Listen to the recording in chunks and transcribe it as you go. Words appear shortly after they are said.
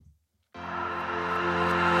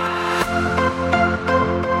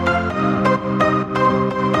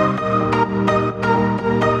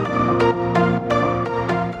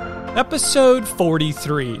Episode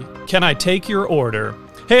 43, Can I Take Your Order?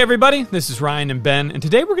 Hey everybody, this is Ryan and Ben, and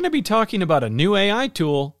today we're going to be talking about a new AI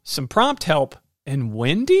tool, some prompt help, and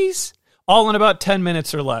Wendy's? All in about 10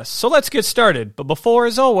 minutes or less. So let's get started. But before,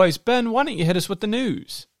 as always, Ben, why don't you hit us with the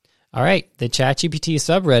news? All right, the ChatGPT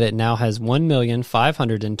subreddit now has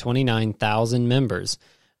 1,529,000 members.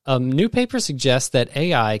 A new paper suggests that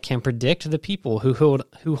AI can predict the people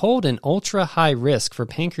who hold an ultra-high risk for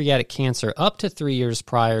pancreatic cancer up to 3 years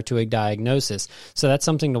prior to a diagnosis, so that's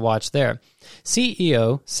something to watch there.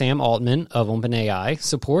 CEO Sam Altman of OpenAI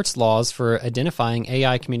supports laws for identifying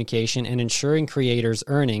AI communication and ensuring creators'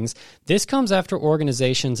 earnings. This comes after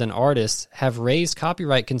organizations and artists have raised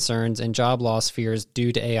copyright concerns and job loss fears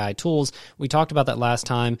due to AI tools. We talked about that last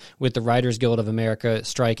time with the Writers Guild of America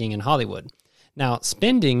striking in Hollywood. Now,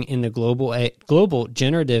 spending in the global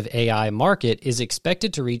generative AI market is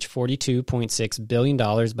expected to reach $42.6 billion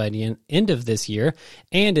by the end of this year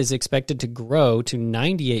and is expected to grow to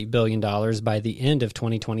 $98 billion by the end of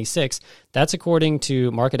 2026. That's according to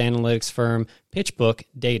market analytics firm PitchBook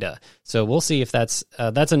data. So we'll see if that's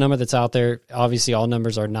a number that's out there. Obviously, all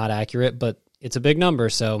numbers are not accurate, but it's a big number,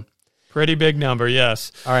 so... Pretty big number,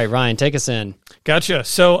 yes. All right, Ryan, take us in. Gotcha.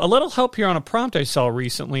 So a little help here on a prompt I saw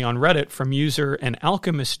recently on Reddit from user An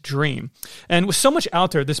Alchemist Dream. And with so much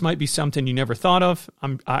out there, this might be something you never thought of.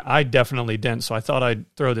 I definitely didn't, so I thought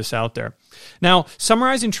I'd throw this out there. Now,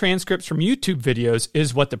 summarizing transcripts from YouTube videos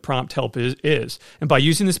is what the prompt help is. And by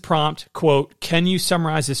using this prompt, quote, can you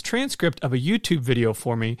summarize this transcript of a YouTube video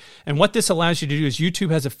for me? And what this allows you to do is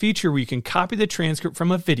YouTube has a feature where you can copy the transcript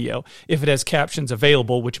from a video if it has captions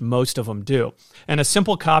available, which most of them do. And a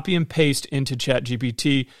simple copy and paste into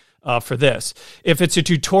ChatGPT for this. If it's a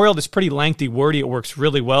tutorial that's pretty lengthy, wordy, it works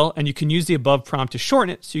really well, and you can use the above prompt to shorten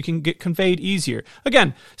it so you can get conveyed easier.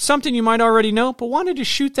 Again, something you might already know, but wanted to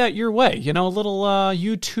shoot that your way. You know, a little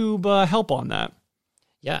YouTube help on that.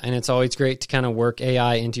 Yeah, and it's always great to kind of work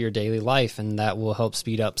AI into your daily life, and that will help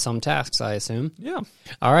speed up some tasks, I assume. Yeah.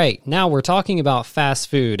 All right, now we're talking about fast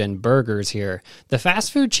food and burgers here. The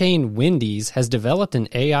fast food chain Wendy's has developed an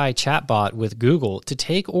AI chatbot with Google to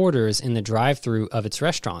take orders in the drive-thru of its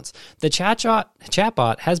restaurants. The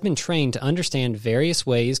chatbot has been trained to understand various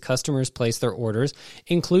ways customers place their orders,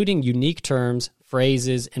 including unique terms,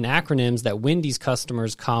 phrases, and acronyms that Wendy's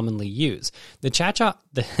customers commonly use. The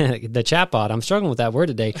chatbot, I'm struggling with that word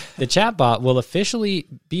today, the chatbot will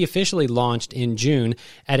be officially launched in June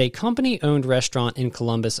at a company-owned restaurant in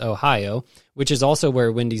Columbus, Ohio, which is also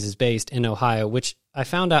where Wendy's is based in Ohio, which I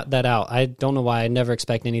found out. I don't know why I never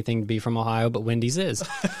expect anything to be from Ohio, but Wendy's is.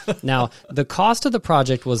 Now, the cost of the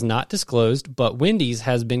project was not disclosed, but Wendy's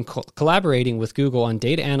has been collaborating with Google on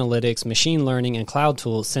data analytics, machine learning, and cloud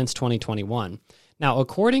tools since 2021. Now,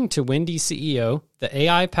 according to Wendy's CEO, the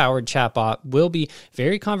AI-powered chatbot will be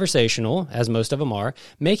very conversational, as most of them are,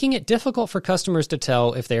 making it difficult for customers to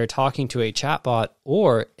tell if they are talking to a chatbot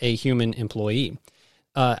or a human employee.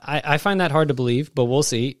 I find that hard to believe, but we'll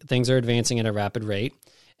see. Things are advancing at a rapid rate.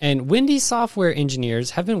 And Wendy's software engineers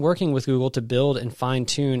have been working with Google to build and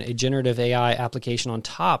fine-tune a generative AI application on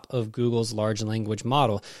top of Google's large language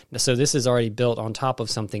model. So this is already built on top of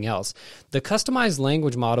something else. The customized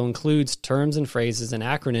language model includes terms and phrases and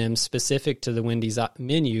acronyms specific to the Wendy's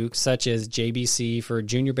menu, such as JBC for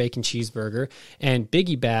Junior Bacon Cheeseburger and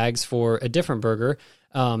Biggie Bags for a different burger,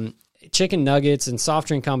 chicken nuggets and soft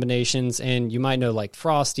drink combinations, and you might know like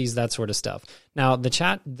Frosties, that sort of stuff. Now, the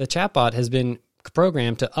chatbot has been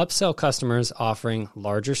programmed to upsell customers offering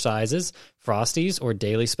larger sizes, Frosties, or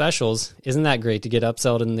daily specials. Isn't that great to get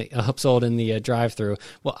upsold in the drive-thru?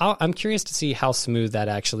 Well, I'm curious to see how smooth that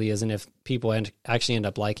actually is and if people actually end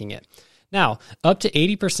up liking it. Now, up to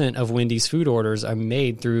 80% of Wendy's food orders are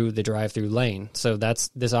made through the drive-thru lane. So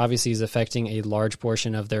this obviously is affecting a large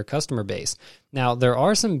portion of their customer base. Now, there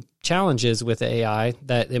are some challenges with AI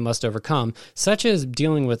that it must overcome, such as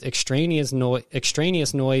dealing with extraneous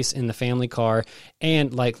noise in the family car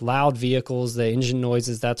and like loud vehicles, the engine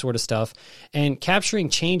noises, that sort of stuff, and capturing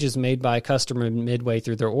changes made by a customer midway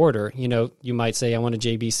through their order. You know, you might say, I want a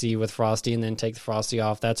JBC with Frosty and then take the Frosty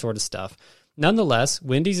off, that sort of stuff. Nonetheless,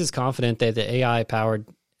 Wendy's is confident that the AI-powered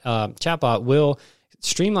chatbot will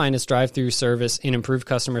streamline its drive-thru service and improve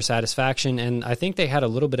customer satisfaction. And I think they had a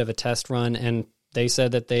little bit of a test run, and they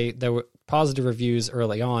said that there were positive reviews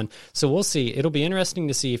early on. So we'll see. It'll be interesting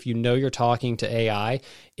to see if you know you're talking to AI,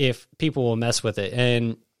 if people will mess with it.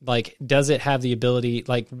 And like, does it have the ability,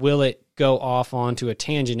 like, will it go off onto a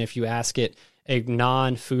tangent if you ask it a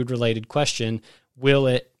non-food related question? Will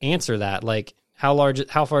it answer that? Like,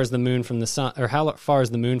 how far is the moon from the sun, or how far is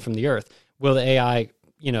the moon from the earth? Will the AI,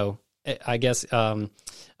 I guess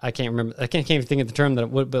I can't remember. I can't even think of the term that it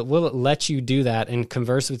would. But will it let you do that and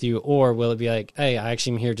converse with you, or will it be like, "Hey, I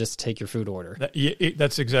actually am here just to take your food order"?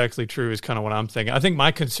 That's exactly true. Is kind of what I'm thinking. I think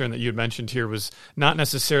my concern that you had mentioned here was not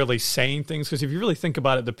necessarily saying things, because if you really think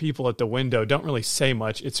about it, the people at the window don't really say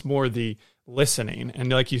much. It's more the listening,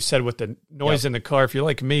 and like you said, with the noise in the car. If you're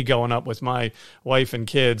like me, going up with my wife and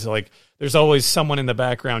kids, like, there's always someone in the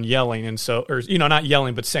background yelling, and so, or not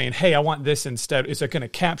yelling, but saying, "Hey, I want this instead." Is it going to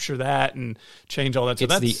capture that and change all that? So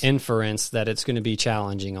it's the inference that it's going to be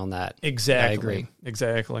challenging on that. Exactly. I agree.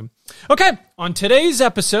 Exactly. Okay, on today's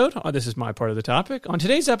episode, this is my part of the topic. On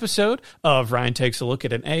today's episode of Ryan Takes a Look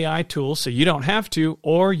at an AI Tool So You Don't Have to,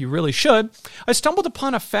 or You Really Should, I stumbled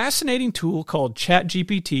upon a fascinating tool called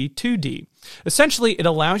ChatGPT 2D. Essentially, it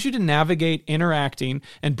allows you to navigate interacting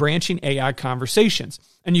and branching AI conversations,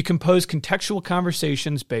 and you compose contextual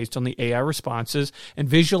conversations based on the AI responses and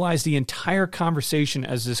visualize the entire conversation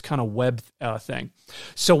as this kind of web thing.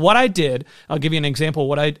 So what I did, I'll give you an example of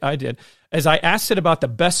what I did, as I asked it about the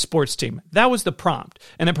best sports team. That was the prompt,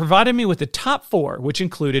 and it provided me with the top 4, which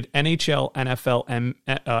included NHL, NFL,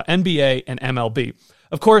 NBA, and MLB.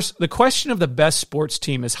 Of course, the question of the best sports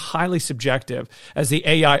team is highly subjective, as the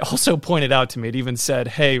AI also pointed out to me. It even said,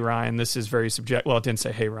 "Hey, Ryan, this is very subjective." Well, it didn't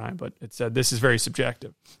say, "Hey, Ryan," but it said, "This is very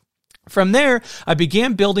subjective." From there, I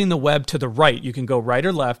began building the web to the right. You can go right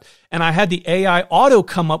or left. And I had the AI auto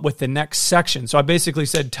come up with the next section. So I basically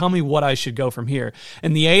said, "Tell me what I should go from here."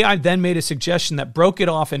 And the AI then made a suggestion that broke it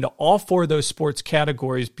off into all 4 of those sports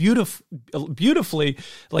categories beautifully,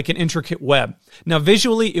 like an intricate web. Now,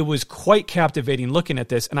 visually, it was quite captivating looking at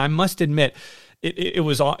this. And I must admit, it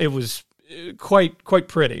was quite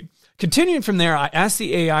pretty. Continuing from there, I asked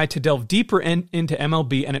the AI to delve deeper into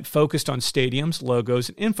MLB, and it focused on stadiums, logos,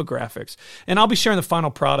 and infographics. And I'll be sharing the final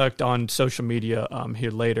product on social media here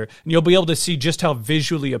later, and you'll be able to see just how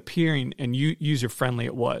visually appealing and user-friendly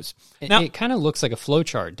it was. Now, it kind of looks like a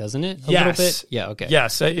flowchart, doesn't it? A little bit? Yeah, okay.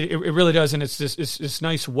 Yes, it really does, and it's this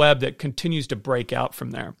nice web that continues to break out from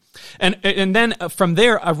there. And then from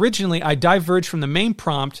there, originally, I diverged from the main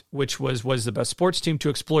prompt, which was the best sports team, to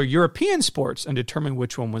explore European sports and determine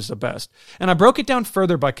which one was the best. And I broke it down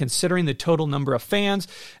further by considering the total number of fans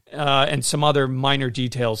and some other minor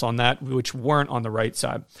details on that, which weren't on the right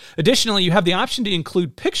side. Additionally, you have the option to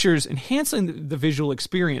include pictures, enhancing the visual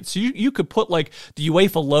experience. So you could put like the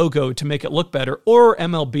UEFA logo to make it look better, or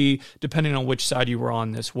MLB, depending on which side you were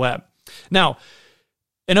on this web. Now,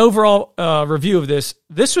 an overall review of this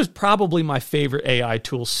was probably my favorite AI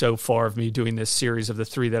tool so far of me doing this series of the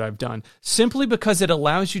 3 that I've done, simply because it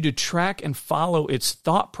allows you to track and follow its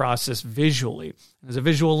thought process visually. As a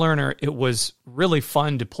visual learner, it was really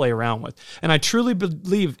fun to play around with. And I truly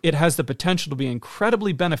believe it has the potential to be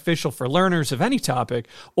incredibly beneficial for learners of any topic,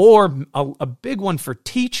 or a big one for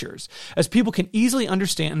teachers, as people can easily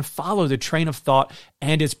understand and follow the train of thought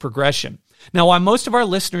and its progression. Now, while most of our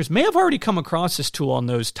listeners may have already come across this tool on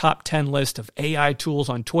those top 10 list of AI tools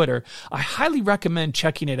on Twitter, I highly recommend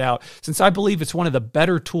checking it out, since I believe it's one of the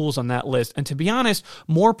better tools on that list, and to be honest,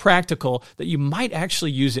 more practical, that you might actually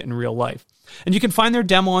use it in real life. And you can find their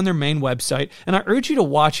demo on their main website, and I urge you to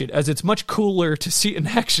watch it, as it's much cooler to see it in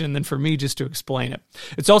action than for me just to explain it.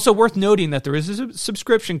 It's also worth noting that there is a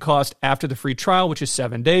subscription cost after the free trial, which is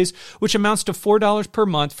 7 days, which amounts to $4 per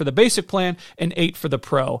month for the basic plan and $8 for the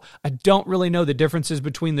pro. I don't really know the differences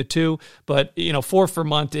between the two, but $4 per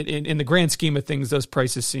month, in the grand scheme of things, those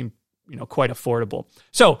prices seem quite affordable.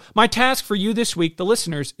 So my task for you this week, the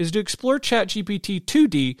listeners, is to explore ChatGPT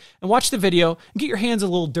 2D and watch the video and get your hands a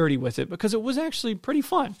little dirty with it, because it was actually pretty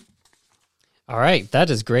fun. All right, that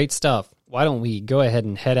is great stuff. Why don't we go ahead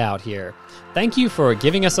and head out here? Thank you for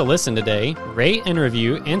giving us a listen today. Rate and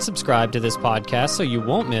review and subscribe to this podcast so you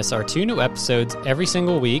won't miss our 2 new episodes every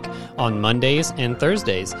single week on Mondays and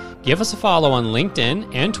Thursdays. Give us a follow on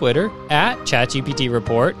LinkedIn and Twitter at ChatGPT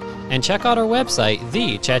Report, and check out our website,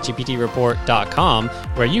 thechatgptreport.com,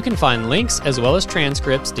 where you can find links as well as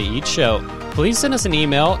transcripts to each show. Please send us an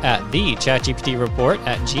email at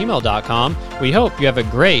thechatgptreport@gmail.com. We hope you have a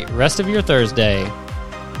great rest of your Thursday.